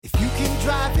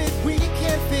drive it, we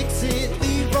can fix it.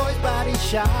 Leroy's Body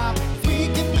Shop. We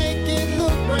can make it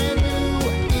look brand new.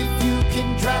 If you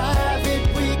can drive it,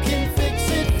 we can fix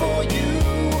it for you.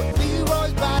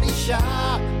 Leroy's Body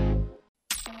Shop.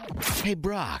 Hey,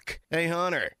 Brock. Hey,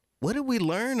 Hunter. What did we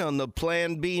learn on the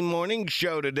Plan B morning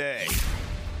show today?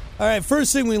 All right,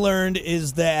 first thing we learned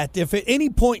is that if at any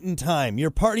point in time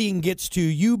your partying gets to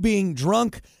you being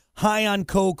drunk, high on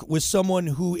coke with someone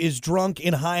who is drunk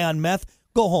and high on meth,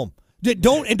 go home. But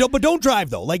don't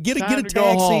drive though. Like get a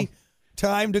taxi.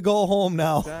 Time to go home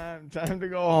now. Time to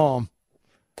go home.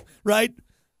 Right?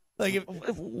 Like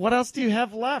what else do you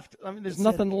have left? I mean, there's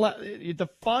nothing left. The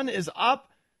fun is up.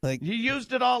 Like you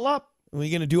used it all up. Are we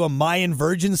going to do a Mayan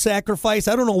virgin sacrifice?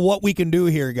 I don't know what we can do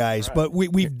here, guys, right. But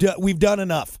we've done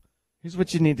enough. Here's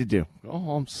what you need to do. Go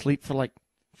home, sleep for like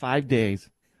 5 days.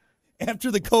 After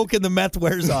the coke and the meth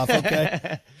wears off,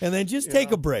 okay? And then just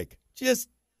take a break. Just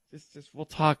we'll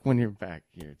talk when you're back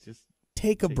here. Just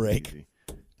take a break.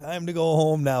 Time to go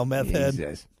home now, meth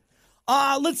head.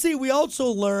 Let's see. We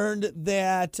also learned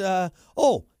that,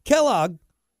 Kellogg,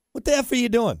 what the F are you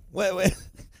doing? Wait.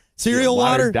 Cereal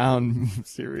water? Down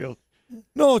cereal.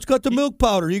 No, it's got the milk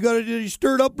powder. You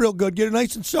stir it up real good, get it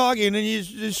nice and soggy, and then you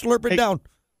just slurp it down.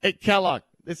 Hey, Kellogg,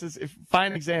 this is a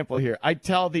fine example here. I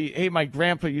tell my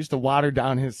grandpa used to water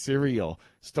down his cereal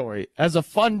story as a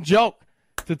fun joke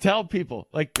to tell people.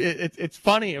 Like, it's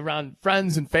funny around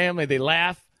friends and family. They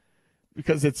laugh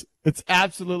because it's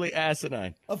absolutely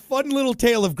asinine. A fun little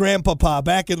tale of Grandpapa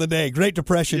back in the day. Great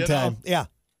Depression time. Yeah.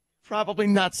 Probably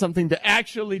not something to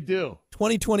actually do.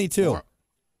 2022.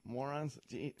 Morons.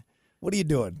 Gee. What are you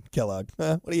doing, Kellogg?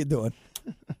 What are you doing?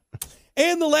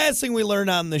 And the last thing we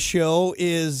learned on the show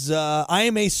is I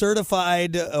am a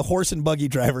certified horse and buggy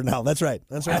driver now. That's right.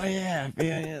 Oh, yeah.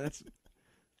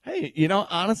 Hey,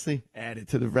 honestly, add it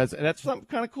to the resume. That's something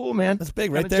kind of cool, man. That's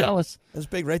big right there. Jealous. That's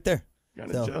big right there.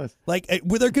 Kind of jealous. Like,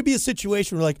 there could be a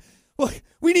situation where, like, well,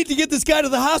 we need to get this guy to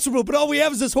the hospital, but all we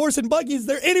have is this horse and buggy. Is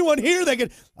there anyone here that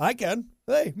can? I can.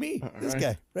 Hey, me. This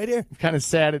guy right here. I'm kind of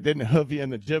sad it didn't hoof you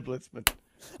in the giblets, but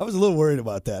I was a little worried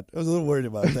about that.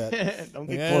 Don't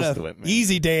get close to it, man.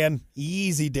 Easy,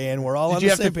 Dan. We're all on the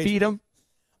same page. Did you have to feed him?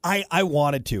 I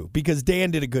wanted to because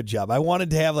Dan did a good job. I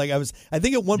wanted to have I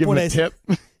think at one Give point him a tip.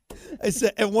 I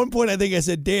said at one point I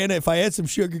said, Dan, if I had some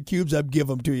sugar cubes, I'd give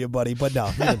them to you, buddy. But no,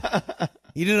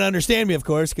 he didn't understand me, of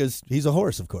course, because he's a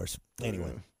horse, of course.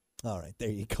 Anyway. All right, there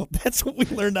you go. That's what we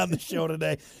learned on the show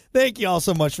today. Thank you all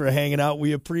so much for hanging out.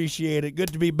 We appreciate it.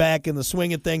 Good to be back in the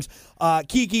swing of things.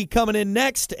 Kiki coming in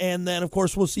next, and then, of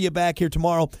course, we'll see you back here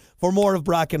tomorrow for more of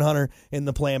Brock and Hunter in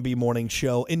the Plan B Morning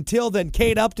Show. Until then,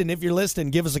 Kate Upton, if you're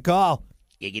listening, give us a call.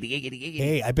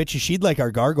 Hey, I bet you she'd like our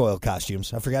gargoyle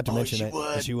costumes. I forgot to mention that.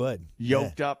 Would. She would.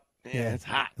 Yoked up. Yeah, it's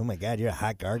hot. Oh, my God, you're a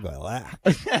hot gargoyle.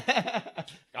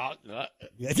 No.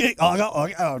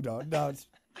 No,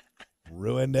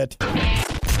 ruined it.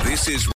 This is